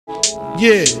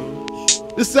Yeah,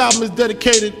 this album is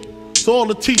dedicated to all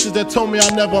the teachers that told me I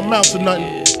never amount to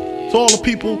nothing. To all the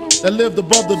people that lived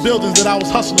above the buildings that I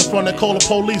was hustling from, that called the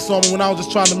police on me when I was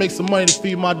just trying to make some money to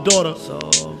feed my daughter.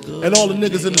 And all the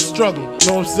niggas in the struggle, you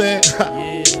know what I'm saying?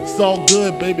 It's all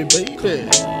good, baby.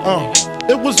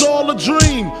 It was all a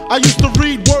dream. I used to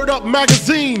read Word Up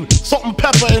magazine, Salt and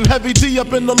Pepper and Heavy D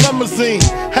up in the limousine,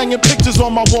 hanging pictures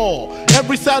on my wall.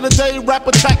 Every Saturday, rap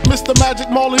attack Mr. Magic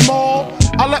Marley Marl.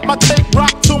 I let my tape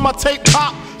rock till my tape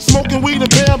pop, smoking weed and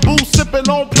bamboo, sipping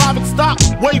on private stock.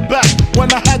 Way back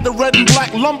when I had the red and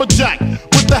black lumberjack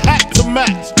with the hat to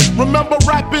match. Remember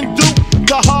rapping Duke?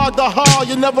 The hard,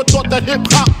 you never thought that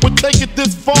hip-hop would take it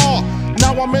this far.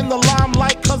 Now I'm in the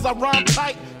limelight cause I rhyme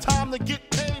tight. Time to get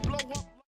paid.